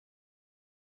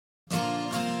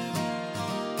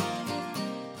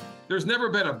there's never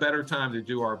been a better time to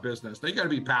do our business. Now, you got to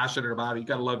be passionate about it. You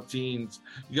got to love teens.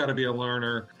 You got to be a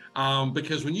learner.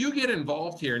 Because when you get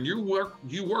involved here and you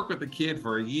work with the kid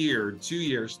for a year, 2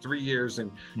 years, 3 years, and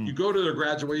you go to their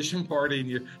graduation party and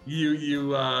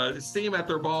you see them at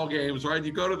their ball games, right?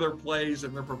 You go to their plays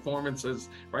and their performances,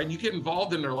 right? And you get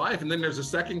involved in their life. And then there's a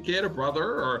second kid, a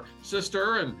brother or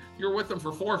sister, and you're with them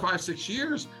for 4, 5, 6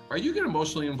 years, right? You get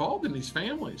emotionally involved in these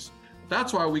families.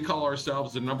 That's why we call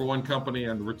ourselves the #1 company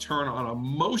on return on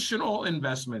emotional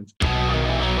investment.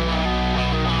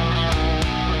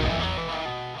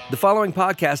 The following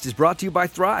podcast is brought to you by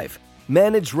Thrive.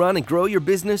 Manage, run, and grow your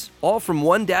business all from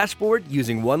one dashboard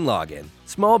using one login.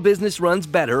 Small business runs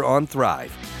better on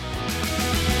Thrive.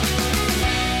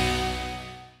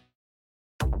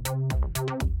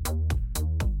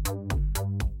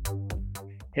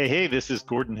 Hey, this is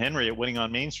Gordon Henry at Winning on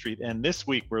Main Street, and this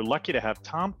week we're lucky to have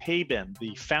Tom Pabin,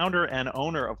 the founder and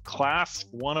owner of Class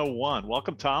 101.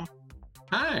 Welcome, Tom.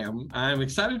 Hi, I'm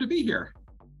excited to be here.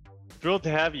 Thrilled to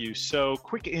have you. So,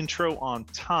 quick intro on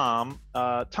Tom.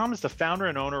 Tom is the founder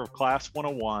and owner of Class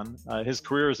 101. His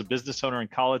career as a business owner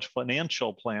and college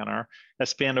financial planner has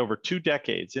spanned over 2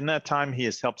 decades. In that time, he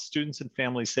has helped students and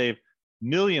families save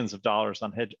millions of dollars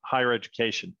on higher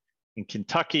education. In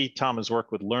Kentucky, Tom has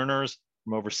worked with learners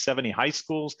from over 70 high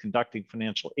schools, conducting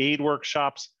financial aid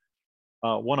workshops,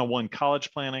 101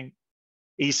 college planning,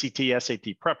 ACT,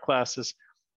 SAT prep classes,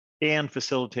 and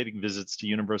facilitating visits to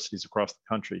universities across the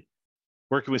country.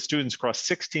 Working with students across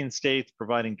 16 states,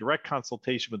 providing direct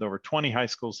consultation with over 20 high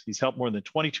schools, he's helped more than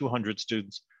 2,200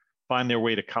 students find their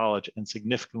way to college and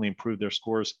significantly improve their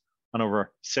scores on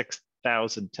over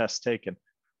 6,000 tests taken.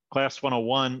 Class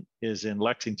 101 is in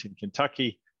Lexington,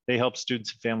 Kentucky. They help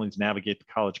students and families navigate the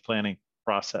college planning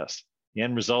process. The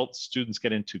end result, students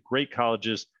get into great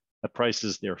colleges at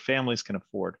prices their families can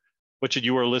afford. What should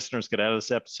you, our listeners, get out of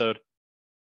this episode?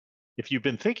 If you've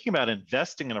been thinking about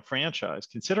investing in a franchise,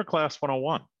 consider Class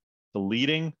 101, a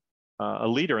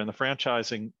leader in the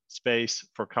franchising space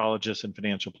for colleges and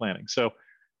financial planning. So,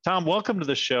 Tom, welcome to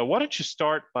the show. Why don't you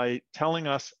start by telling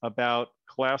us about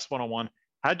Class 101?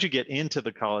 How'd you get into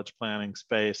the college planning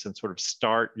space and sort of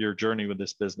start your journey with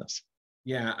this business?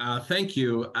 Yeah, thank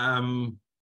you.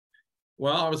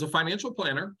 Well, I was a financial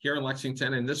planner here in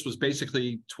Lexington, and this was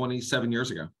basically 27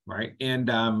 years ago, right? And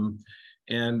I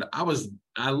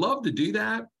love to do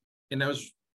that, and that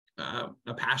was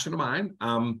a passion of mine.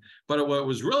 But what I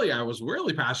was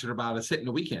really passionate about is hitting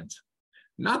the weekends.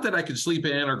 Not that I could sleep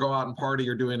in or go out and party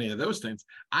or do any of those things.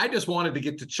 I just wanted to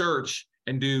get to church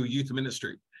and do youth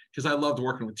ministry because I loved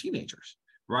working with teenagers,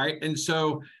 right? And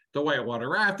so the whitewater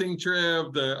rafting trip,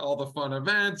 all the fun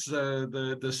events, the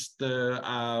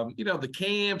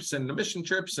camps and the mission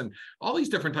trips and all these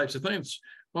different types of things.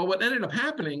 Well, what ended up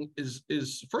happening is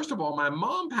first of all, my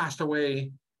mom passed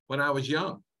away when I was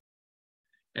young.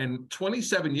 And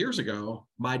 27 years ago,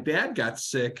 my dad got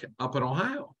sick up in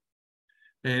Ohio.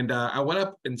 And I went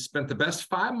up and spent the best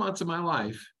 5 months of my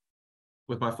life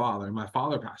with my father, and my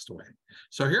father passed away.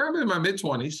 So here I'm in my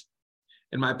mid-20s,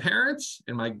 and my parents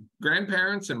and my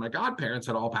grandparents and my godparents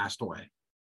had all passed away.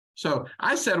 So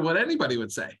I said what anybody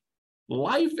would say,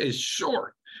 life is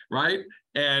short, right?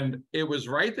 And it was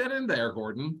right then and there,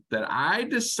 Gordon, that I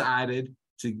decided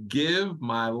to give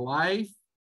my life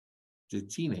to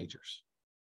teenagers.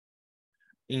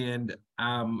 And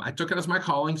I took it as my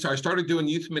calling. So I started doing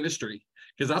youth ministry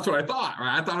because that's what I thought,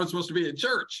 right? I thought it was supposed to be in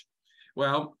church.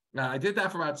 Well, I did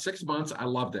that for about 6 months. I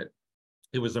loved it.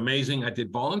 It was amazing. I did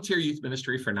volunteer youth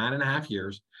ministry for 9.5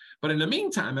 years. But in the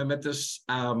meantime, I met this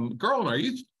girl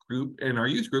in our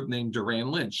youth group named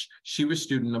Duran Lynch. She was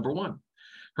student #1.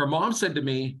 Her mom said to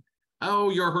me, "Oh,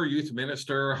 you're her youth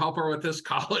minister. Help her with this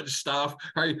college stuff.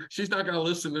 Right? She's not going to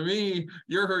listen to me.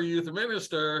 You're her youth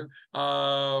minister.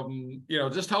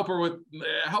 Just help her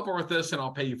with this, and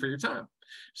I'll pay you for your time."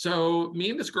 So me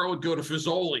and this girl would go to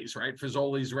Fazoli's, right?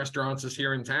 Fazoli's restaurants is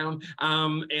here in town.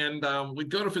 We'd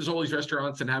go to Fazoli's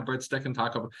restaurants and have breadstick and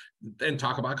talk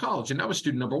about college. And that was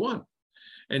student #1.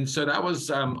 And so that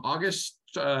was August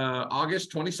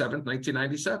 27th,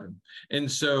 1997.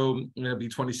 And so it'll be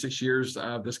 26 years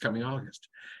this coming August.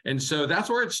 And so that's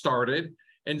where it started.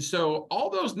 And so all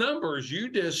those numbers you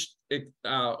just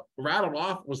rattled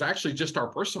off was actually just our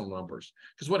personal numbers.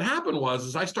 Because what happened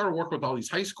was I started working with all these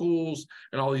high schools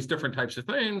and all these different types of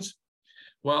things.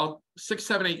 Well, 6,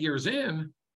 7, 8 years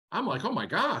in, I'm like, oh my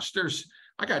gosh,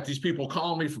 I got these people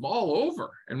calling me from all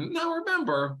over. And now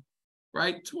remember,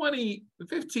 right,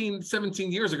 15,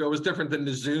 17 years ago was different than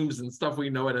the Zooms and stuff we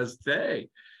know it as today,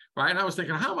 right? And I was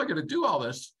thinking, how am I going to do all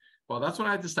this? Well, that's when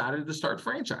I decided to start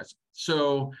franchising.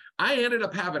 So I ended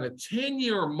up having a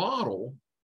 10-year model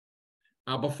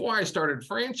before I started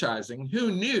franchising,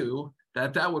 who knew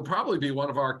that that would probably be one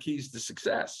of our keys to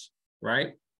success,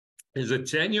 right? Is a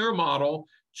 10-year model,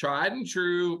 tried and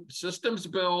true, systems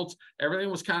built, everything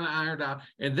was kind of ironed out.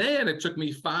 And then it took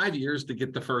me 5 years to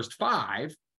get the first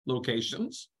 5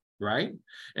 locations, right?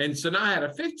 And so now I had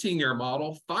a 15-year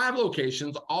model, 5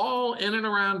 locations, all in and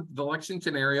around the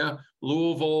Lexington area,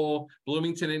 Louisville,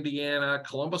 Bloomington, Indiana,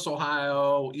 Columbus,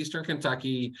 Ohio, Eastern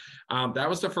Kentucky. That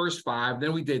was the first 5.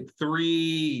 Then we did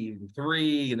 3,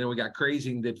 and then we got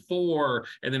crazy and did 4,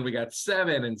 and then we got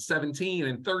 7 and 17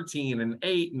 and 13 and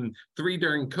 8 and 3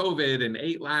 during COVID and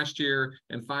 8 last year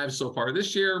and 5 so far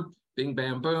this year. Bing,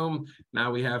 bam, boom.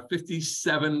 Now we have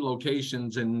 57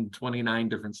 locations in 29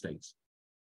 different states.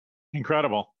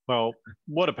 Incredible. Well,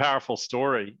 what a powerful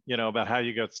story, about how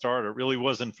you got started. It really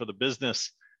wasn't for the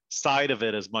business side of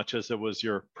it as much as it was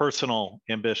your personal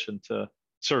ambition to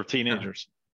serve teenagers.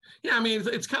 Yeah, I mean,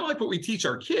 it's kind of like what we teach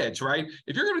our kids, right?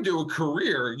 If you're going to do a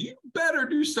career, you better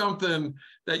do something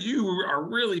that you are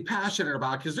really passionate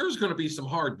about, because there's going to be some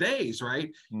hard days,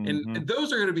 right? Mm-hmm. And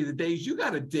those are going to be the days you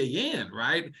got to dig in,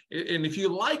 right? And if you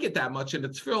like it that much and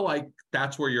it's feel like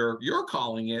that's where your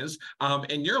calling is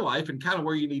in your life and kind of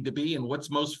where you need to be and what's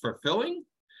most fulfilling,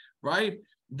 right?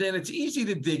 Then it's easy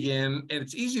to dig in and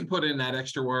it's easy to put in that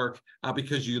extra work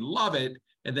because you love it.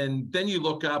 And then you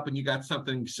look up and you got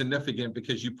something significant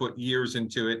because you put years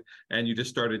into it and you just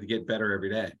started to get better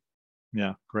every day.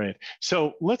 Yeah, great.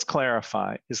 So let's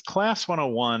clarify. Is Class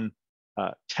 101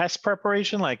 test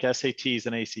preparation like SATs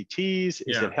and ACTs?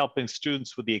 Is it helping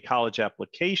students with the college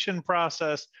application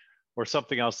process or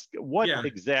something else? What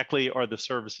exactly are the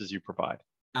services you provide?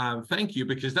 Thank you,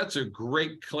 because that's a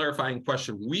great clarifying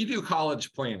question. We do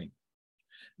college planning.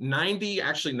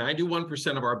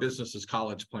 91% of our business is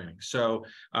college planning. So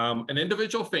an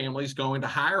individual family is going to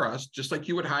hire us, just like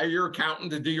you would hire your accountant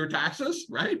to do your taxes,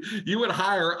 right? You would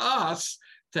hire us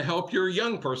to help your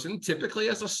young person, typically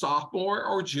as a sophomore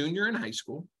or junior in high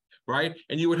school, right?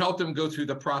 And you would help them go through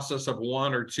the process of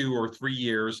 1 or 2 or 3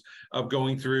 years of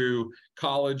going through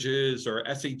colleges or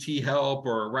SAT help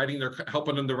or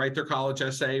helping them to write their college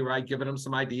essay, right? Giving them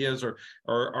some ideas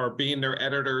or being their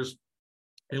editors.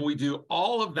 And we do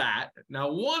all of that. Now,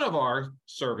 one of our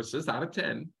services out of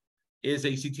 10 is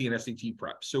ACT and SAT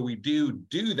prep. So we do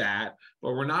that,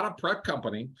 but we're not a prep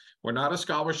company. We're not a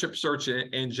scholarship search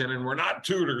engine, and we're not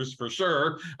tutors for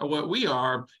sure. And what we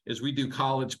are is we do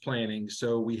college planning.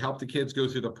 So we help the kids go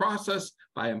through the process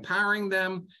by empowering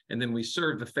them, and then we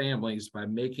serve the families by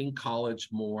making college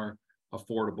more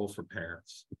affordable for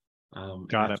parents.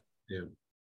 Got it.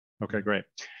 Okay, great.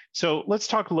 So let's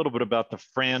talk a little bit about the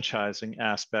franchising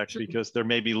aspect, because there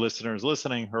may be listeners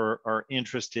listening who are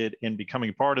interested in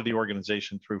becoming part of the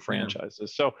organization through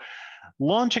franchises. So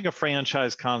launching a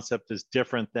franchise concept is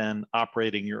different than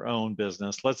operating your own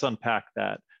business. Let's unpack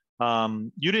that.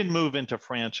 You didn't move into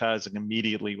franchising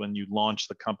immediately when you launched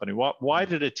the company. Why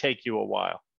did it take you a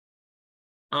while?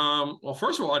 Well,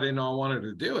 first of all, I didn't know I wanted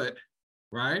to do it,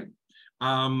 right?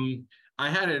 I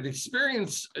had an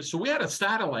experience. So we had a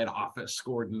satellite office,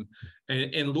 Gordon,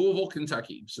 in Louisville,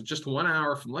 Kentucky. So just 1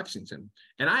 hour from Lexington.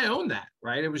 And I owned that,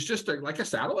 right? It was just like a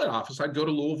satellite office. I'd go to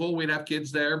Louisville. We'd have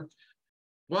kids there.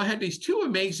 Well, I had these 2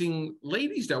 amazing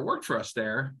ladies that worked for us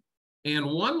there. And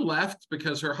one left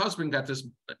because her husband got this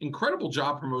incredible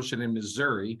job promotion in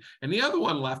Missouri. And the other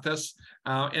one left us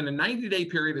in a 90-day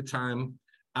period of time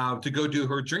to go do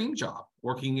her dream job,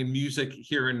 working in music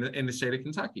here in the state of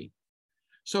Kentucky.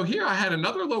 So here I had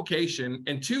another location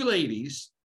and 2 ladies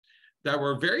that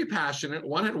were very passionate.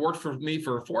 One had worked for me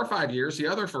for 4 or 5 years, the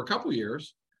other for a couple of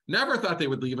years. Never thought they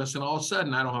would leave us, and all of a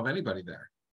sudden I don't have anybody there.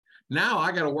 Now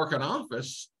I got to work an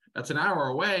office that's an hour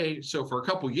away. So for a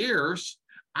couple of years,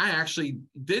 I actually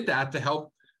did that to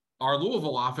help our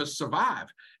Louisville office survive.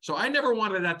 So I never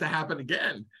wanted that to happen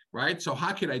again, right? So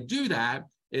how could I do that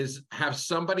is have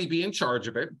somebody be in charge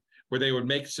of it, where they would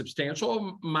make a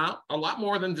substantial amount, a lot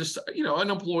more than just, an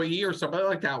employee or somebody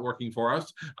like that working for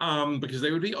us, because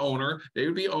they would be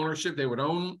ownership, they would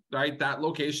own, right, that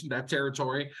location, that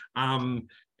territory. And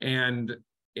then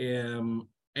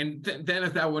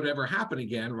if that would ever happen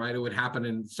again, right, it would happen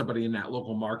in somebody in that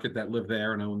local market that lived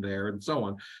there and owned there and so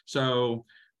on. So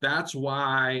that's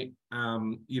why,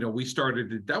 we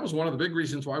started, that was one of the big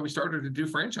reasons why we started to do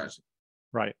franchising.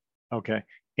 Right. Okay.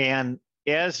 And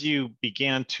as you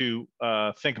began to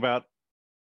think about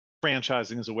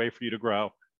franchising as a way for you to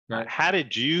grow, right. How did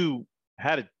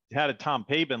Tom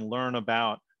Pabin learn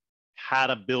about how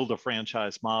to build a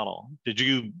franchise model? Did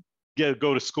you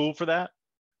go to school for that?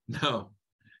 No,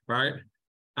 right.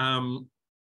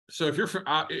 So if you're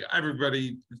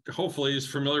everybody hopefully is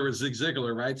familiar with Zig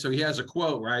Ziglar, right? So he has a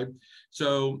quote, right?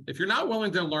 So if you're not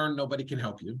willing to learn, nobody can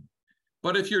help you.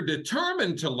 But if you're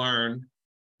determined to learn,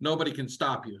 nobody can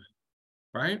stop you,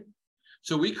 right?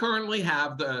 So we currently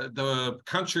have the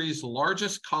country's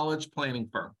largest college planning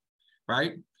firm,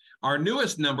 right? Our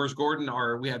newest numbers, Gordon,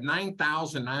 we have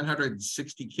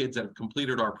 9,960 kids that have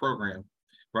completed our program,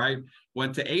 right?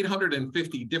 Went to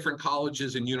 850 different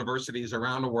colleges and universities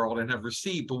around the world and have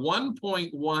received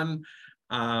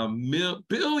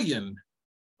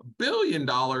 $1.1 billion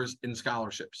in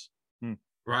scholarships,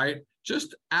 right?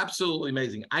 Just absolutely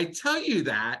amazing. I tell you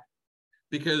that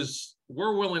because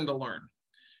we're willing to learn.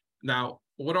 Now,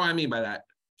 what do I mean by that?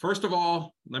 First of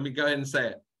all, let me go ahead and say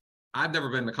it. I've never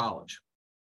been to college,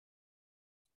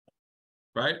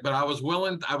 right? But I was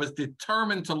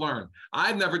determined to learn.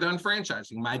 I've never done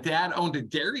franchising. My dad owned a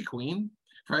Dairy Queen,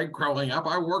 right? Growing up,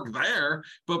 I worked there.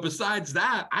 But besides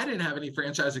that, I didn't have any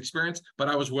franchise experience, but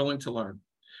I was willing to learn.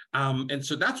 And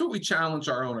so that's what we challenge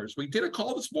our owners. We did a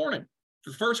call this morning,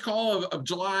 the first call of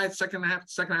July, second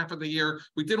half of the year.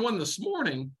 We did one this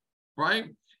morning, right?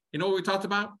 You know what we talked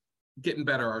about? Getting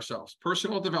better ourselves,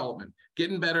 personal development,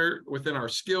 getting better within our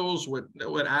skills, with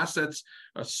assets,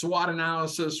 a SWOT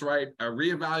analysis, right?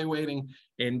 Reevaluating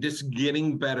and just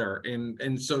getting better.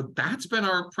 And so that's been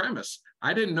our premise.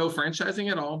 I didn't know franchising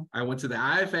at all. I went to the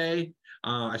IFA.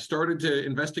 I started to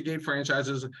investigate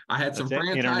franchises. I had some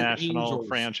franchise International angels.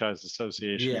 Franchise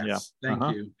Association. Yes, yeah.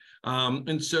 Thank you.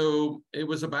 And so it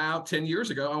was about 10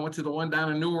 years ago. I went to the one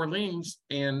down in New Orleans,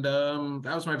 and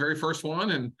that was my very first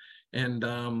one. And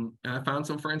I found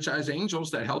some franchise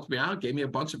angels that helped me out, gave me a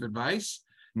bunch of advice.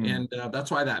 And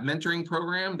that's why that mentoring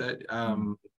program that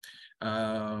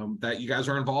that you guys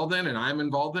are involved in and I'm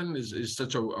involved in is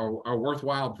such a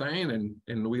worthwhile thing,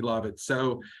 and we love it.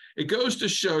 So it goes to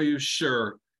show you,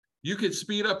 sure, you could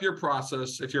speed up your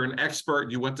process if you're an expert,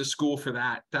 you went to school for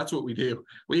that. That's what we do.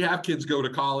 We have kids go to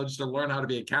college to learn how to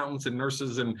be accountants and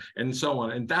nurses and so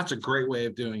on. And that's a great way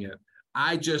of doing it.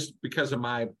 I just, because of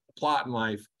my plot in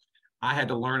life, I had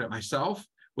to learn it myself,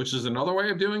 which is another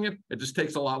way of doing it. It just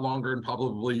takes a lot longer and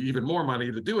probably even more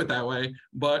money to do it that way.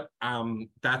 But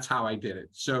that's how I did it.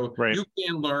 So you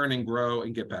can learn and grow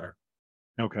and get better.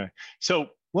 Okay. So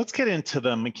let's get into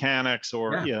the mechanics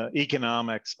or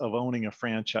economics of owning a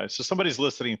franchise. So somebody's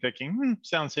listening thinking,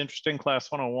 sounds interesting, Class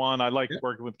 101. I like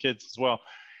working with kids as well.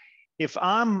 If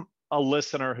I'm a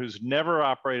listener who's never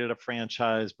operated a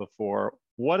franchise before,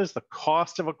 what is the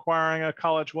cost of acquiring a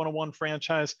College 101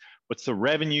 franchise? What's the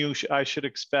revenue I should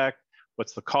expect?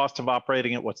 What's the cost of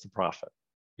operating it? What's the profit?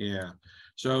 Yeah.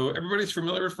 So everybody's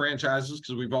familiar with franchises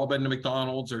because we've all been to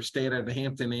McDonald's or stayed at the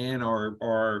Hampton Inn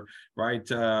or went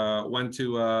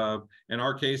to, in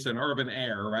our case, an Urban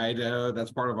Air, right?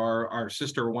 That's part of our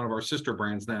sister, one of our sister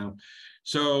brands now.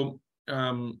 So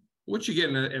what you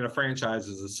get in a franchise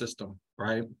is a system,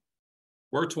 right?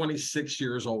 We're 26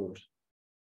 years old.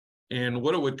 And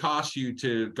what it would cost you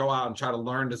to go out and try to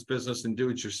learn this business and do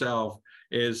it yourself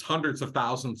is hundreds of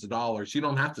thousands of dollars. You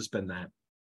don't have to spend that,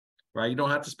 right? You don't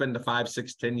have to spend the 5,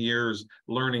 6, 10 years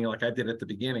learning like I did at the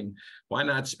beginning. Why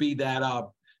not speed that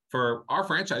up? For our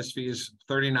franchise fee is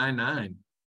 $39,900,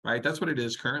 right? That's what it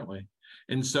is currently.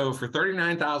 And so for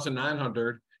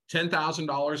 $39,900,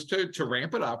 $10,000 to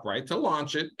ramp it up, right? To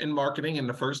launch it in marketing in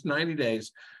the first 90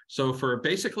 days. So for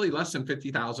basically less than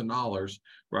 $50,000,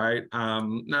 right?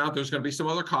 Now there's going to be some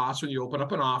other costs when you open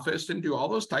up an office and do all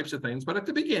those types of things. But at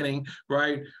the beginning,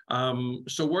 right?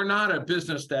 So we're not a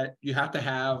business that you have to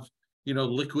have,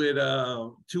 liquid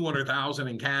 $200,000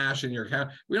 in cash in your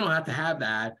account. We don't have to have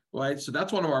that, right? So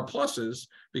that's one of our pluses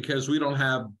because we don't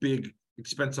have big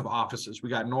expensive offices. We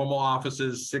got normal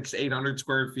offices, 600-800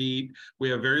 square feet. We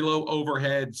have very low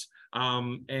overheads,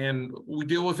 and we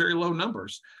deal with very low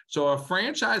numbers. So a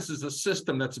franchise is a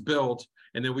system that's built,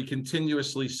 and then we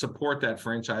continuously support that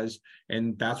franchise,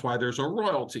 and that's why there's a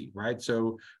royalty, right?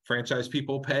 So franchise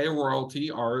people pay a royalty.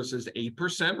 Ours is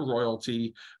 8%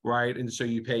 royalty, right? And so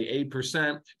you pay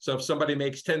 8%. So if somebody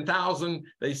makes $10,000,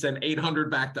 they send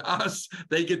 $800 back to us.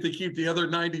 They get to keep the other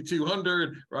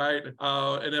 $9,200, right?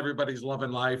 And everybody's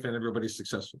loving life and everybody's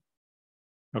successful.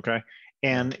 Okay.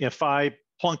 And if I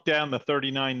plunk down the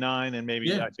 $39,900 and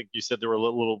maybe I think you said there were a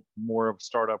little more of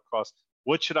startup costs,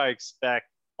 what should I expect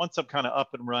once I'm kind of up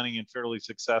and running and fairly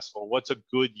successful? What's a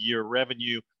good year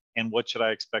revenue, and what should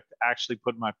I expect to actually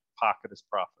put in my pocket as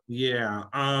profit? Yeah.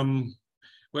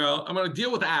 Well, I'm going to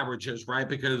deal with averages, right?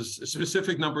 Because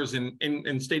specific numbers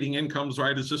in stating incomes,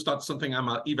 right, is just not something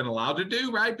I'm even allowed to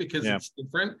do, right? Because it's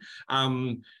different.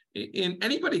 In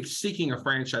anybody seeking a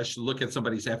franchise should look at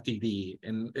somebody's FDD,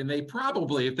 and they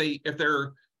probably, if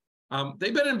they're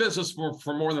They've been in business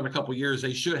for more than a couple of years.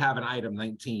 They should have an item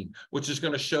 19, which is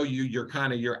going to show you your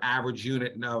kind of your average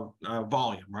unit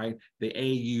volume, right? The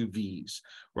AUVs,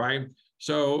 right?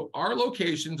 So our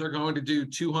locations are going to do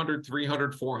 $200,000,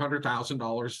 $300,000,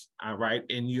 $400,000, right,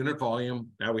 in unit volume.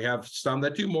 Now we have some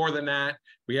that do more than that.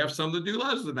 We have some that do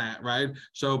less than that, right?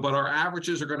 So, but our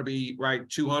averages are going to be right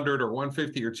 200 or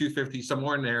 150 or 250,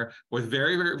 somewhere in there, with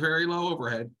very, very, very low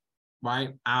overhead.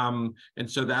 Right. And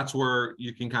so that's where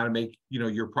you can kind of make,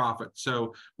 your profit.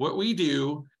 So what we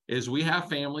do is we have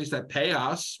families that pay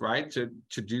us, right, to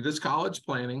do this college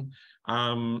planning.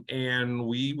 And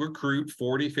we recruit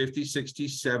 40, 50, 60,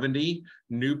 70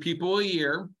 new people a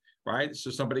year, right?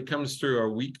 So somebody comes through a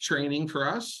week training for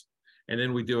us. And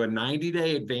then we do a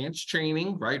 90-day advanced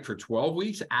training, right, for 12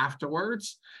 weeks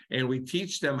afterwards. And we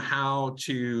teach them how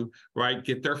to, right,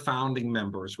 get their founding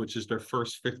members, which is their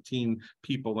first 15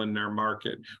 people in their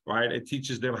market, right? It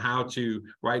teaches them how to,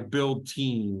 right, build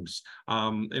teams.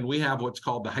 And we have what's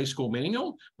called the high school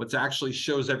manual, which actually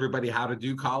shows everybody how to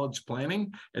do college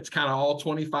planning. It's kind of all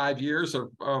 25 years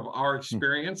of our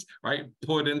experience, right,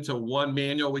 put into one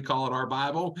manual. We call it our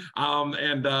Bible.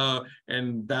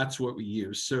 And that's what we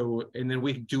use. So, and then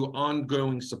we do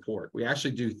ongoing support. We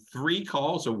actually do 3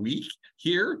 calls a week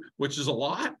here, which is a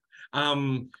lot.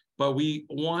 But we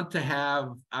want to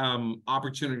have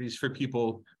opportunities for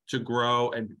people to grow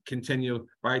and continue,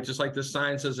 right? Just like the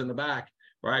sign says in the back,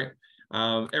 right?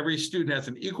 Every student has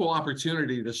an equal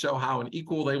opportunity to show how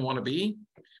equal they want to be.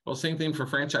 Well, same thing for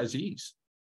franchisees.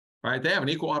 Right, they have an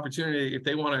equal opportunity. If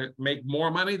they want to make more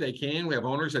money, they can. We have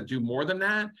owners that do more than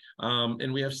that,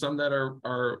 and we have some that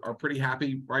are pretty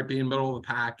happy, right, being middle of the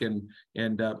pack and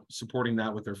supporting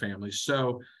that with their families.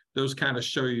 So those kind of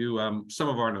show you some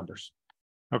of our numbers.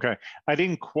 Okay, I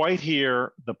didn't quite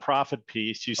hear the profit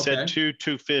piece. You said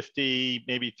 250,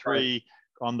 maybe 3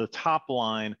 on the top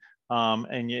line,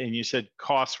 and you said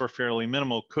costs were fairly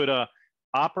minimal. Could a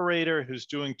operator who's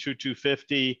doing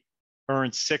 250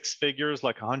 earn 6 figures,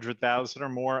 like 100,000 or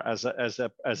more as a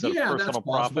personal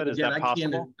profit? Is that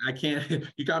possible? I can't.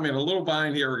 You got me in a little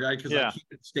bind here, guy, because I can't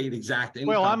state exact income.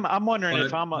 Well, I'm wondering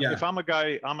if I'm a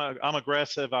guy, I'm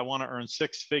aggressive. I want to earn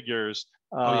 6 figures.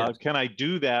 Can I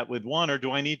do that with one, or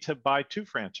do I need to buy 2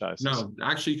 franchises? No,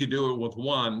 actually, you could do it with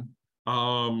one.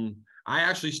 I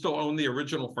actually still own the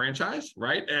original franchise,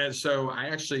 right? And so I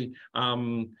actually,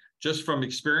 just from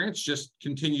experience, just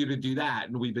continue to do that,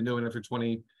 and we've been doing it for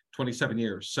 27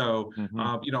 years. So,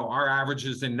 our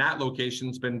averages in that location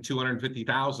has been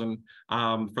 250,000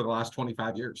 for the last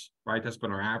 25 years, right? That's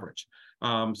been our average.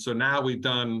 So now we've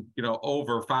done,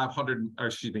 over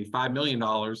 $5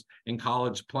 million in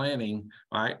college planning,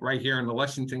 right here in the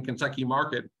Lexington, Kentucky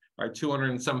market, right?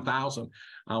 200 and some thousand.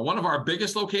 One of our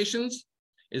biggest locations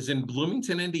is in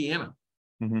Bloomington, Indiana,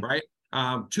 right?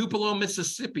 Tupelo,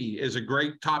 Mississippi is a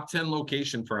great top 10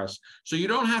 location for us. So you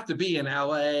don't have to be in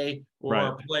LA or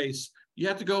a place. You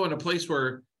have to go in a place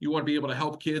where you want to be able to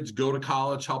help kids go to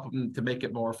college, help them to make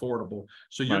it more affordable.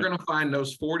 So you're going to find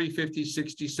those 40, 50,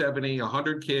 60, 70,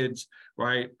 100 kids,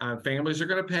 right? Families are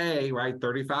going to pay, right,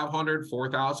 $3,500,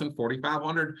 $4,000,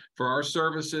 $4,500 for our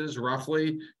services,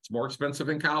 roughly. It's more expensive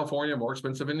in California, more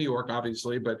expensive in New York,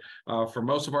 obviously, but for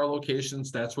most of our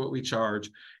locations, that's what we charge.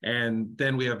 And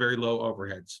then we have very low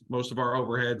overheads. Most of our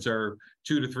overheads are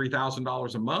 $2,000 to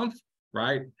 $3,000 a month,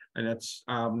 right? And that's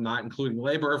not including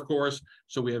labor, of course.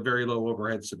 So we have very low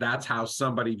overhead. So that's how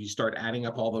somebody, if you start adding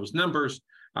up all those numbers,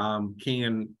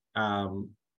 can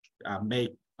make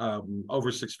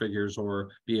over 6 figures or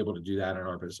be able to do that in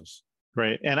our business.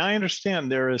 Great. And I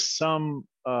understand there is some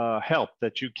help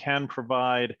that you can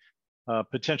provide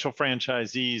potential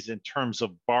franchisees in terms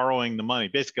of borrowing the money,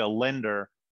 basically a lender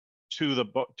to the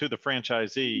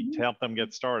franchisee to help them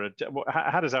get started.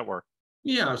 How does that work?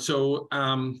 Yeah. So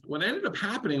what ended up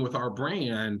happening with our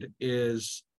brand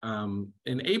is in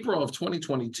April of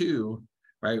 2022,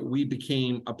 right, we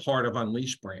became a part of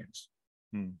Unleashed Brands,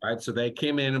 right? So they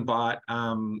came in and bought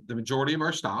the majority of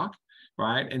our stock,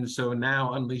 right? And so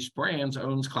now Unleashed Brands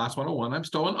owns Class 101. I'm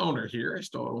still an owner here. I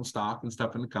still own stock and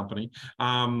stuff in the company.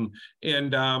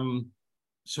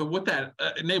 So what that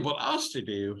enabled us to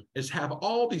do is have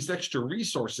all these extra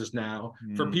resources now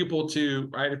for people to,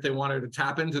 right, if they wanted to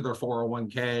tap into their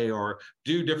 401k or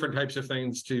do different types of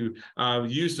things to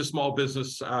use the Small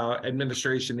Business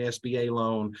Administration, the SBA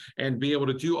loan, and be able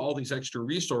to do all these extra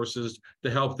resources to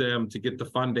help them to get the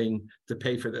funding to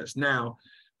pay for this. Now,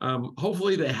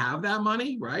 hopefully they have that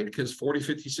money, right? Because 40,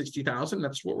 50, 60,000,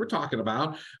 that's what we're talking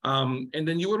about. And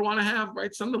then you would want to have,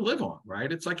 right, something to live on,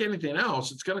 right? It's like anything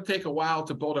else. It's going to take a while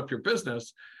to build up your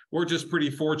business, we're just pretty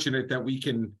fortunate that we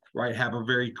can have a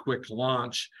very quick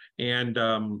launch, and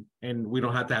we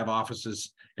don't have to have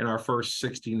offices in our first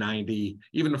 60, 90,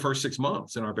 even the first 6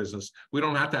 months in our business. We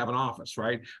don't have to have an office,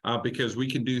 right? Because we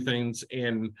can do things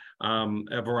in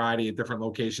a variety of different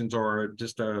locations, or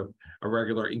just a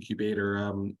regular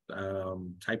incubator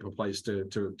type of place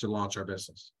to launch our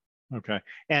business. Okay.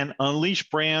 And Unleash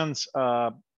Brands,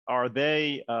 are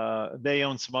they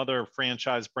own some other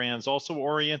franchise brands also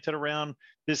oriented around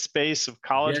this space of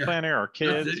college planning, or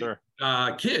kids, or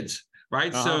kids,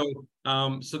 right? So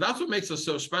that's what makes us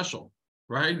so special,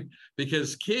 right?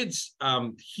 Because kids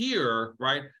here,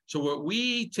 right? So what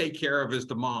we take care of is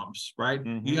the moms, right?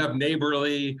 You have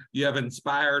Neighborly, you have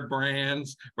Inspired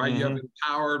Brands, right? You have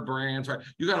Empowered Brands, right?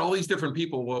 You got all these different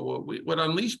people. What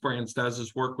Unleash Brands does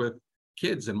is work with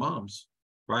kids and moms,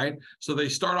 right? So they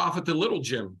start off at the little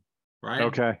gym, right?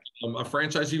 Okay. A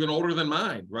franchise even older than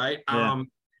mine, right? Yeah.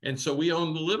 And so we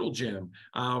own the little gym,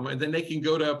 and then they can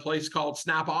go to a place called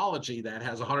Snapology that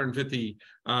has 150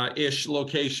 ish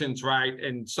locations, right,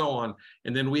 and so on.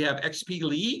 And then we have XP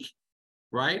League,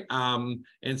 right?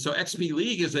 And so XP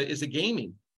League is a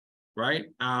gaming, right?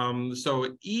 So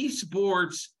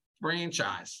esports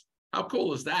franchise. How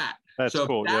cool is that? That's so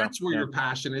cool. That's where your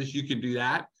passion is. You can do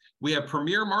that. We have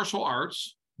Premier Martial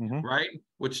Arts, right,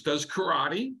 which does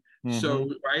karate. So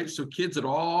kids at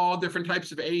all different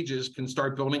types of ages can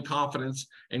start building confidence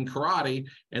in karate.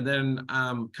 And then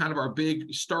kind of our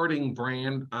big starting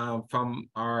brand from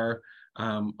our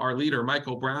leader,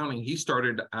 Michael Browning, he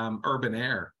started Urban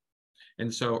Air.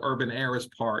 And so Urban Air is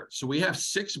part. So we have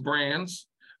 6 brands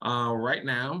right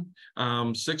now,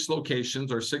 6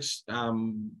 locations, or 6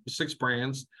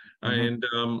 brands. And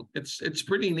it's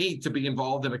pretty neat to be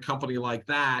involved in a company like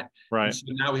that. Right. So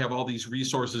now we have all these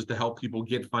resources to help people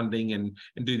get funding and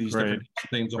do these different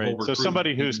things. Right. So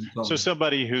somebody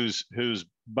who's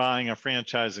buying a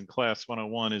franchise in Class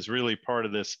 101 is really part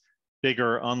of this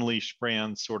bigger Unleashed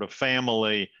Brands sort of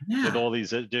family with all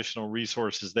these additional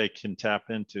resources they can tap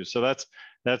into. So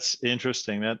that's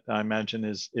interesting. That, I imagine,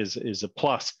 is a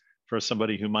plus for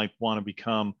somebody who might want to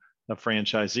become a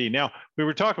franchisee. Now, we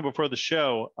were talking before the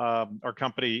show, our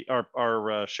company,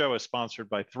 our show is sponsored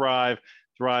by Thrive.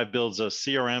 Thrive builds a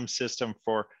CRM system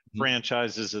for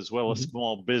franchises as well as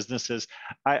small businesses.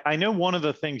 I know one of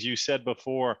the things you said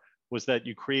before was that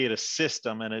you create a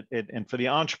system, and for the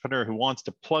entrepreneur who wants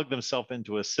to plug themselves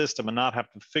into a system and not have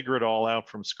to figure it all out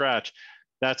from scratch,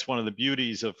 that's one of the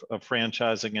beauties of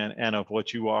franchising and of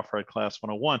what you offer at Class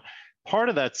 101. Part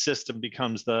of that system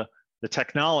becomes the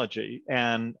technology,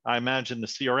 and I imagine the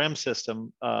CRM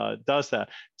system does that.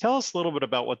 Tell us a little bit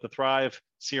about what the Thrive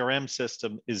CRM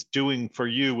system is doing for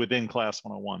you within Class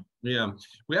 101. Yeah,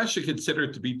 we actually consider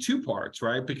it to be 2 parts,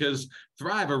 right? Because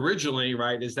Thrive originally,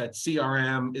 right, is that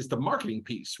CRM is the marketing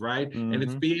piece, right? And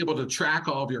it's being able to track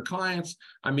all of your clients.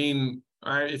 I mean,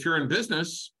 if you're in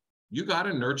business, you got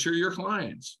to nurture your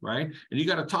clients, right? And you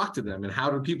got to talk to them. And how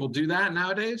do people do that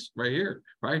nowadays? Right here,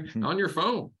 right? On your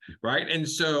phone, right? And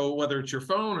so whether it's your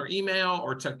phone or email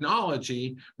or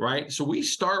technology, right? So we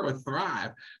start with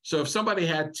Thrive. So if somebody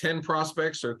had 10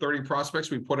 prospects or 30 prospects,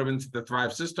 we put them into the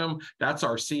Thrive system. That's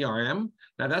our CRM.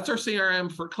 Now that's our CRM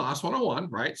for Class 101,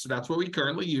 right? So that's what we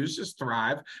currently use, is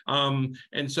Thrive.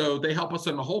 And so they help us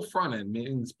on the whole front end,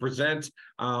 means present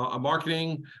a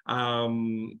marketing,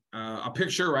 a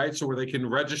picture, right? So where they can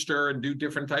register and do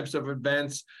different types of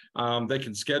events. They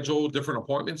can schedule different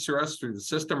appointments through us, through the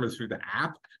system or through the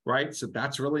app, right? So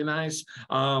that's really nice.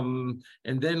 And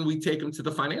then we take them to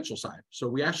the financial side. So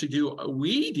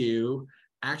we do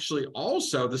actually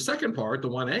also the second part, the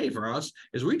 1A for us,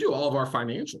 is we do all of our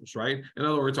financials, right? In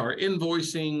other words, our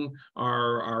invoicing,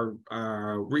 our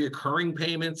reoccurring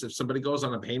payments. If somebody goes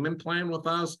on a payment plan with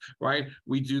us, right,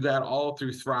 we do that all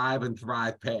through Thrive and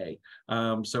Thrive Pay.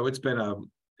 So it's been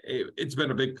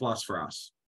a big plus for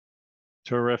us.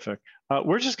 Terrific.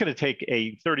 We're just going to take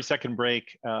a 30-second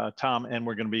break, Tom, and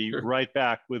we're going to be right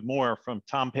back with more from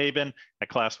Tom Pabin at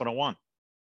Class 101.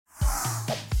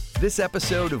 This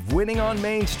episode of Winning on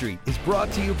Main Street is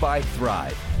brought to you by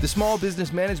Thrive, the small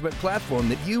business management platform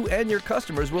that you and your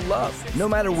customers will love. No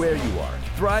matter where you are,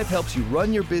 Thrive helps you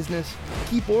run your business,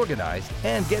 keep organized,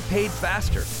 and get paid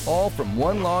faster, all from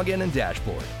one login and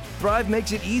dashboard. Thrive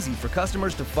makes it easy for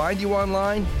customers to find you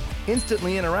online,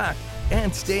 instantly interact,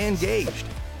 and stay engaged.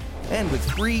 And with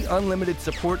free unlimited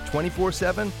support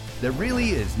 24/7, there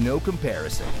really is no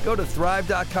comparison. Go to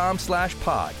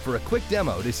thrive.com/pod for a quick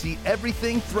demo to see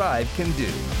everything Thrive can do.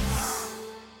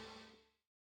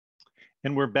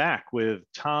 And we're back with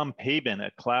Tom Pabin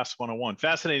at Class 101.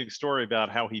 Fascinating story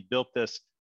about how he built this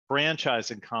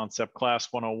franchising concept, Class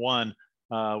 101,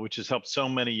 which has helped so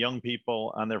many young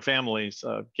people and their families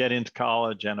get into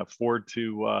college and afford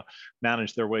to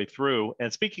manage their way through.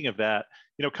 And speaking of that,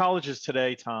 colleges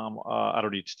today, Tom, I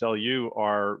don't need to tell you,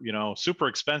 are, super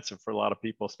expensive for a lot of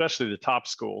people, especially the top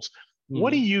schools. Mm-hmm.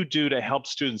 What do you do to help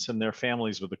students and their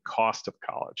families with the cost of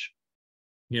college?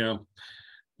 Yeah.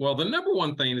 Well, the number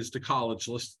one thing is the college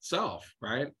list itself,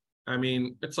 right? I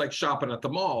mean, it's like shopping at the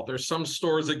mall. There's some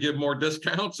stores that give more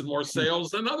discounts and more sales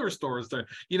than other stores that,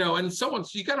 and so on.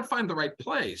 So you got to find the right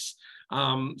place.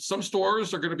 Some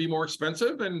stores are going to be more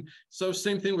expensive. And so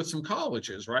same thing with some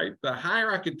colleges, right? The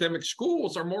higher academic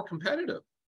schools are more competitive.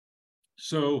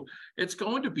 So it's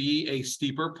going to be a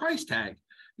steeper price tag.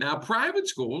 Now, private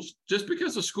schools, just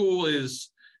because a school is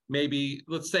maybe,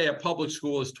 let's say a public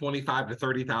school is 25 to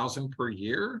 30,000 per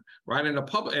year, right? And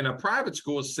a private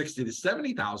school is 60 to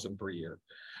 70,000 per year.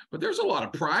 But there's a lot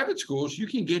of private schools you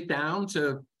can get down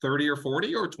to 30 or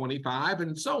 40 or 25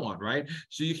 and so on, right?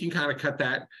 So you can kind of cut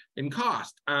that in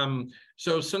cost.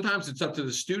 So sometimes it's up to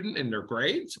the student and their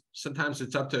grades. Sometimes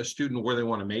it's up to a student where they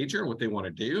want to major and what they want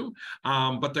to do.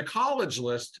 But the college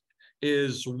list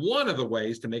is one of the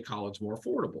ways to make college more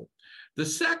affordable. The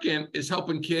second is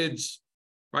helping kids,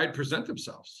 right, present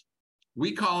themselves.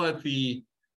 We call it the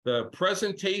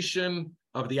presentation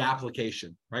of the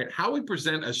application, right? How we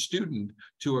present a student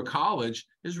to a college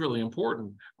is really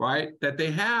important, right? That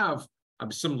they have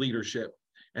some leadership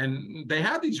and they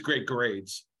have these great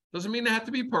grades. Doesn't mean they have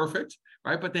to be perfect,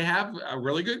 right? But they have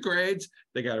really good grades.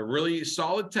 They got a really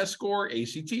solid test score,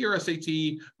 ACT or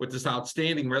SAT, with this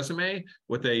outstanding resume,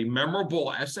 with a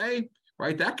memorable essay,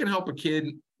 right? That can help a kid,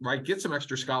 right, get some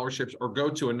extra scholarships or go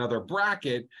to another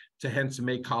bracket to hence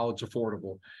make college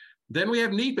affordable. Then we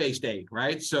have need-based aid,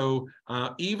 right? So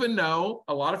even though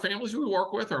a lot of families we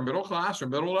work with are middle class or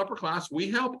middle to upper class,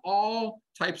 we help all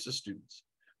types of students,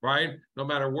 right? No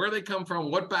matter where they come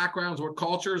from, what backgrounds, what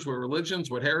cultures, what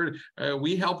religions, what heritage,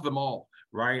 we help them all,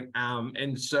 right?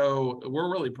 And so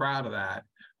we're really proud of that.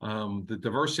 The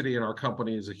diversity in our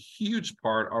company is a huge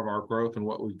part of our growth and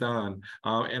what we've done,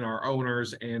 and our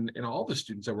owners and all the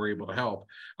students that we're able to help.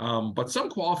 But some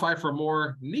qualify for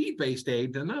more need-based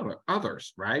aid than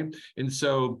others, right? And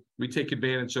so we take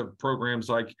advantage of programs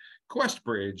like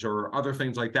QuestBridge or other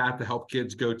things like that to help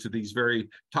kids go to these very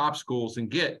top schools and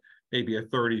get maybe a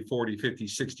 $30, $40, $50,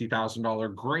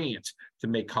 $60,000 grant to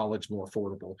make college more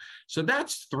affordable. So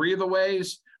that's three of the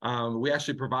ways. We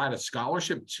actually provide a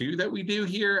scholarship too that we do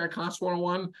here at Class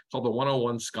 101 called the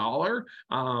 101 Scholar.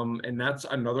 And that's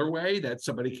another way that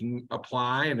somebody can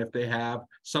apply. And if they have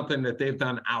something that they've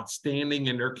done outstanding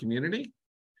in their community,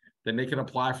 then they can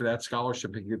apply for that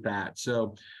scholarship and get that.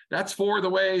 So that's four of the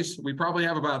ways. We probably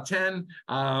have about 10,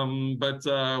 but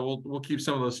we'll keep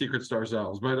some of those secrets to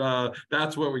ourselves. But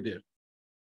that's what we do.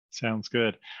 Sounds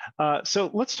good. So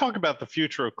let's talk about the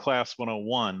future of Class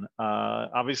 101.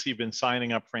 Obviously, you've been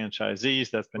signing up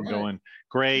franchisees. That's been going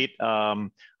great.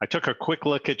 I took a quick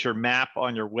look at your map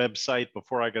on your website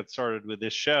before I got started with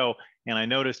this show, and I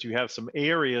noticed you have some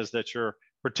areas that you're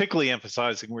particularly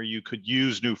emphasizing where you could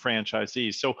use new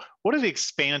franchisees. So what are the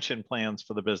expansion plans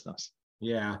for the business?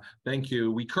 Yeah, thank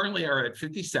you. We currently are at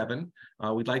 57.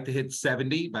 We'd like to hit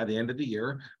 70 by the end of the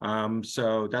year.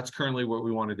 So that's currently what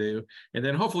we want to do. And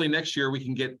then hopefully next year we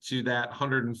can get to that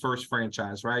 101st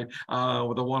franchise, right?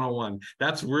 With a 101.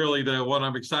 That's really the one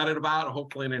I'm excited about,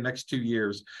 hopefully in the next 2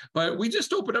 years. But we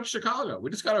just opened up Chicago.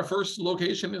 We just got our first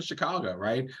location in Chicago,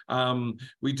 right?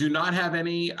 We do not have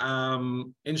any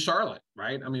in Charlotte,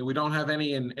 right? I mean, we don't have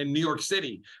any in New York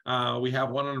City. We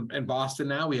have one in Boston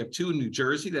now. We have two in New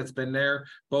Jersey that's been there.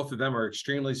 Both of them are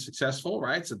extremely successful,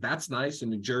 right? So that's nice in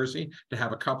New Jersey to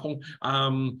have a couple.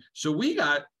 So we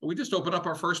just opened up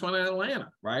our first one in Atlanta,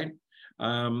 right?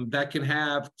 That can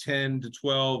have 10 to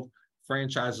 12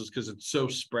 franchises because it's so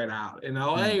spread out. In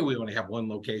LA, we only have one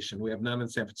location. We have none in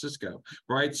San Francisco,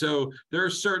 right? So there are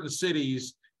certain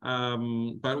cities,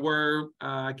 but we're,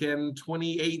 again,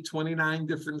 28, 29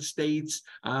 different states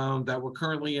that we're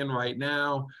currently in right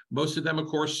now. Most of them, of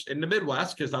course, in the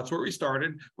Midwest, because that's where we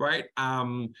started, right?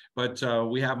 But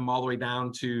we have them all the way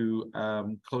down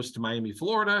to close to Miami,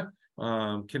 Florida,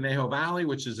 Conejo Valley,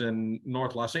 which is in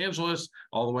North Los Angeles,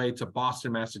 all the way to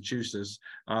Boston, Massachusetts.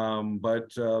 But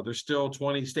there's still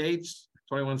 21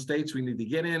 states we need to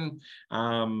get in.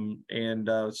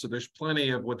 So there's plenty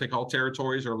of what they call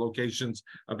territories or locations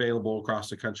available across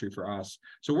the country for us.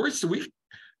 So we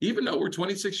even though we're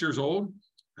 26 years old,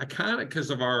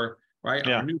 because of our right?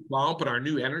 Yeah. Our new bump and our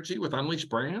new energy with Unleashed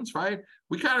Brands, right?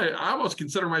 I almost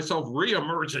consider myself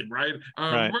re-emerging, right?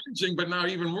 Right. Emerging, but now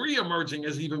even re-emerging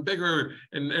is even bigger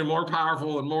and more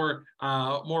powerful and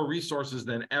more resources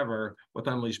than ever with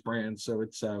Unleashed Brands. So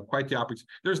it's quite the opportunity.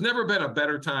 There's never been a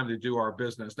better time to do our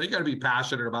business. Now, you got to be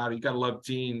passionate about it. You got to love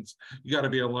teens. You got to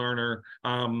be a learner.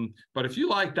 But if you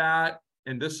like that,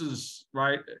 and this is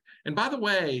right, and by the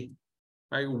way,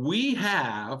 right, we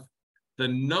have the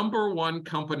 #1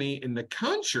 company in the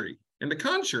country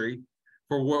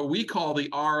for what we call the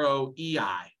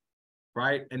ROEI,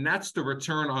 right? And that's the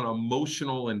return on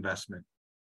emotional investment,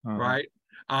 right?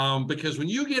 Because when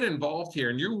you get involved here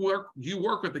and you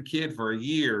work with a kid for a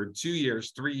year, 2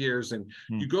 years, 3 years, and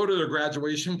you go to their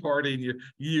graduation party and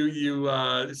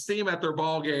you see them at their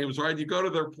ball games, right? You go to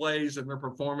their plays and their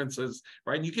performances,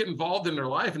 right? And you get involved in their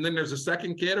life, and then there's a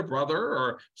second kid, a brother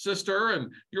or sister,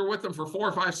 and you're with them for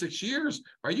 4, 5, 6 years,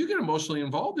 right? You get emotionally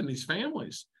involved in these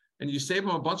families. And you save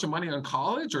them a bunch of money on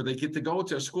college, or they get to go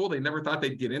to a school they never thought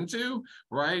they'd get into,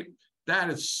 right?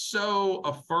 That is so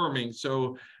affirming.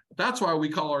 So that's why we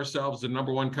call ourselves the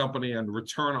 #1 company on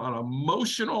return on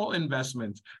emotional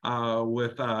investment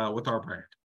with our brand.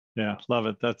 Yeah, love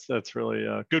it. That's really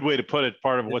a good way to put it.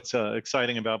 Part of what's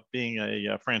exciting about being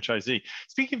a franchisee.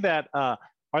 Speaking of that,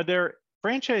 are there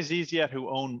franchisees yet who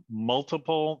own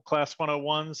multiple Class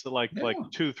 101s, like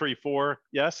 2, 3, 4?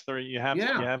 Yes, there you have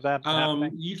that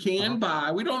happening? You can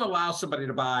buy. We don't allow somebody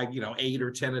to buy 8 or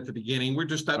 10 at the beginning. We're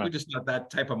just not that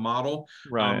type of model.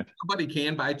 Right. Somebody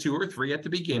can buy 2 or 3 at the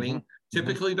beginning.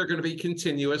 Typically, they're going to be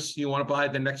continuous. You want to buy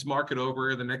the next market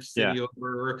over, the next city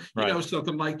over, or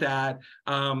something like that.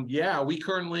 We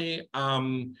currently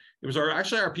it was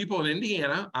our people in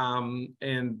Indiana,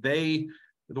 and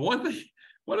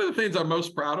one of the things I'm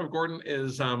most proud of, Gordon,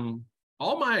 is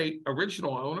all my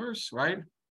original owners, right?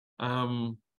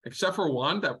 Except for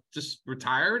one that just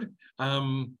retired,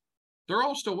 they're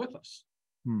all still with us,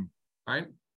 right?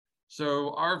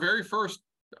 So our very first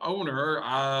owner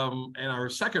and our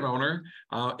second owner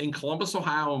in Columbus,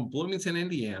 Ohio, and Bloomington,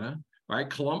 Indiana, right?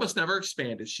 Columbus never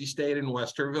expanded. She stayed in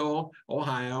Westerville,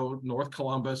 Ohio, North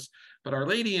Columbus. But Our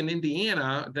Lady in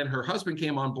Indiana, then her husband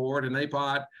came on board and they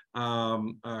bought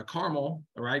Carmel,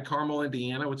 right? Carmel,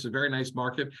 Indiana, which is a very nice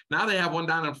market. Now they have one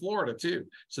down in Florida too.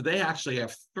 So they actually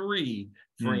have 3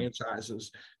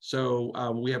 franchises. So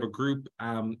we have a group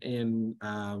in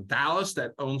Dallas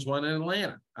that owns one in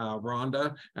Atlanta.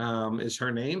 Rhonda is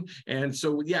her name. And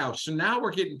so now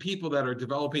we're getting people that are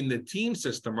developing the team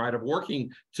system, right, of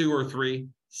working 2 or 3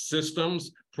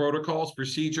 systems, protocols,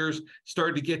 procedures,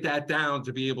 started to get that down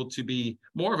to be able to be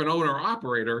more of an owner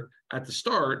operator at the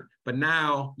start, but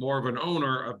now more of an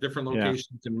owner of different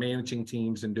locations and managing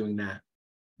teams and doing that.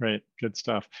 Great, good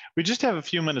stuff. We just have a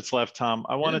few minutes left, Tom.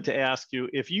 I wanted to ask you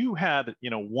if you had,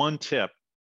 one tip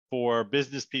for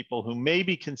business people who may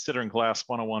be considering Class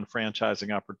 101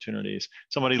 franchising opportunities,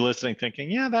 somebody listening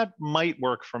thinking, that might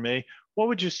work for me. What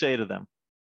would you say to them?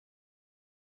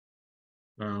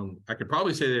 I could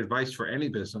probably say the advice for any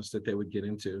business that they would get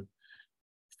into.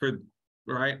 For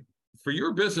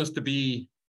your business to be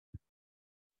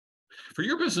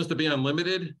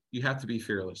unlimited, you have to be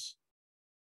fearless,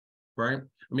 right?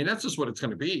 I mean, that's just what it's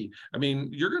going to be. I mean,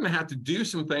 you're going to have to do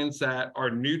some things that are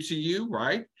new to you,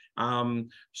 right?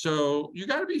 So you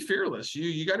got to be fearless.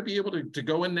 You got to be able to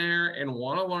go in there and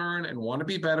want to learn and want to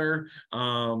be better,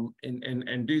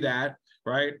 and do that,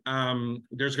 right?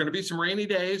 There's going to be some rainy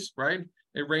days, right?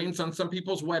 It rains on some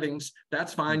people's weddings.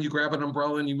 That's fine. You grab an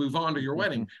umbrella and you move on to your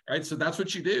wedding, right? So that's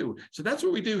what you do. So that's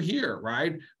what we do here,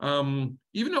 right?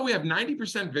 Even though we have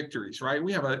 90% victories, right?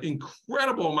 We have an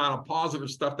incredible amount of positive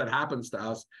stuff that happens to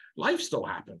us. Life still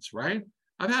happens, right?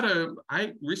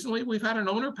 Recently we've had an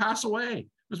owner pass away.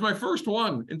 It was my first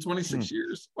one in 26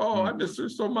 years. Oh, I miss her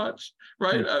so much,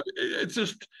 right? It's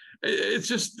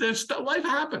just life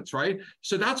happens, right?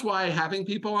 So that's why having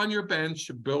people on your bench,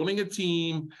 building a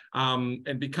team,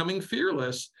 and becoming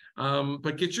fearless,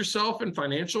 but get yourself in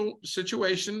financial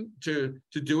situation to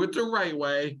do it the right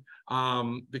way,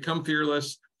 become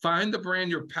fearless, find the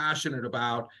brand you're passionate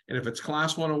about. And if it's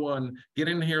Class 101, get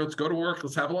in here, let's go to work,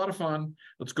 let's have a lot of fun,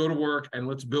 let's go to work and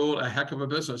let's build a heck of a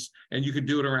business. And you can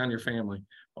do it around your family.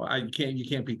 You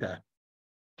can't beat that.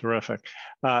 Terrific.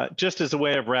 Just as a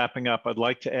way of wrapping up, I'd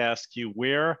like to ask you,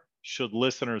 where should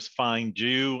listeners find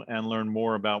you and learn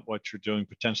more about what you're doing,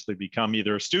 potentially become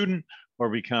either a student or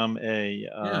become a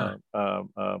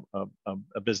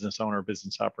business owner,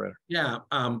 business operator? Yeah,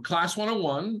 Class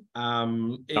 101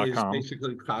 is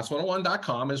basically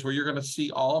class101.com is where you're going to see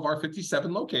all of our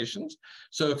 57 locations.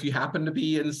 So if you happen to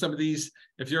be in some of these,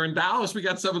 if you're in Dallas, we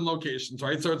got 7 locations,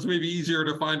 right? So it's maybe easier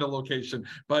to find a location.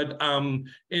 But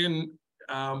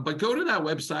but go to that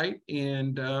website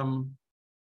and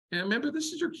remember,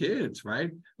 this is your kids,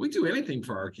 right? We do anything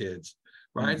for our kids.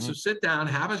 Right. Mm-hmm. So sit down,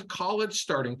 have a college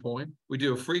starting point. We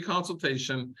do a free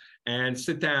consultation and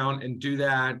sit down and do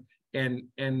that. And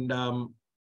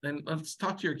let's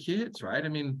talk to your kids. Right. I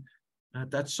mean,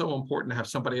 that's so important to have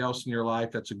somebody else in your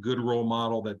life that's a good role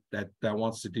model that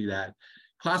wants to do that.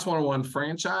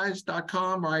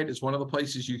 Class101franchise.com, right, is one of the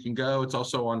places you can go. It's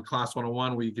also on Class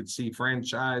 101 where you can see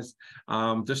franchise.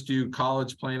 Just do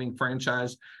college planning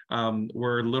franchise.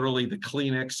 We're literally the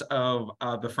Kleenex of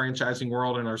the franchising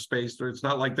world in our space. It's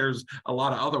not like there's a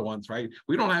lot of other ones, right?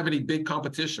 We don't have any big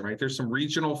competition, right? There's some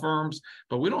regional firms,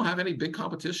 but we don't have any big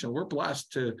competition. We're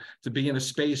blessed to be in a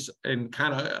space and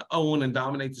kind of own and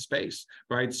dominate the space,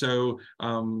 right? So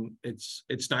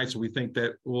it's nice. We think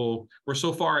that we're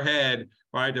so far ahead,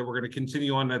 right, that we're going to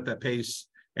continue on at that pace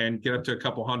and get up to a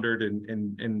couple hundred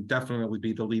and definitely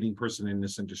be the leading person in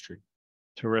this industry.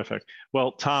 Terrific.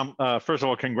 Well, Tom, first of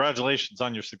all, congratulations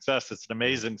on your success. It's an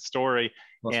amazing story.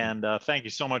 Awesome. And thank you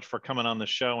so much for coming on the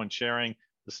show and sharing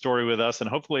the story with us. And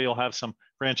hopefully you'll have some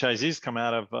franchisees come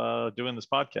out of doing this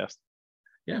podcast.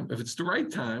 Yeah, if it's the right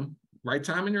time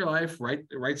in your life,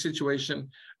 right situation.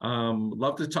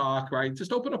 Love to talk, right?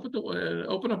 Just open up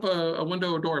a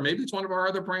window or door. Maybe it's one of our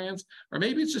other brands, or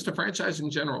maybe it's just a franchise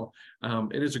in general.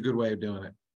 It is a good way of doing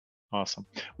it. Awesome.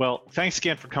 Well, thanks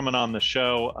again for coming on the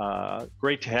show.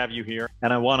 Great to have you here.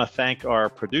 And I want to thank our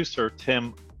producer,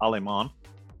 Tim Alemon,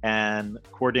 and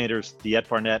coordinators, Diet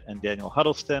Barnett and Daniel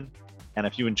Huddleston. And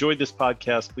if you enjoyed this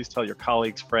podcast, please tell your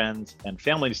colleagues, friends, and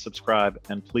family to subscribe.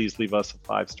 And please leave us a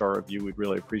 5-star review. We'd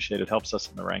really appreciate it. It helps us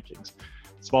in the rankings.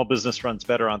 Small business runs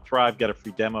better on Thrive. Get a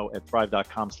free demo at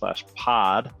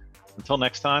thrive.com/pod. Until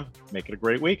next time, make it a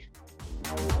great week.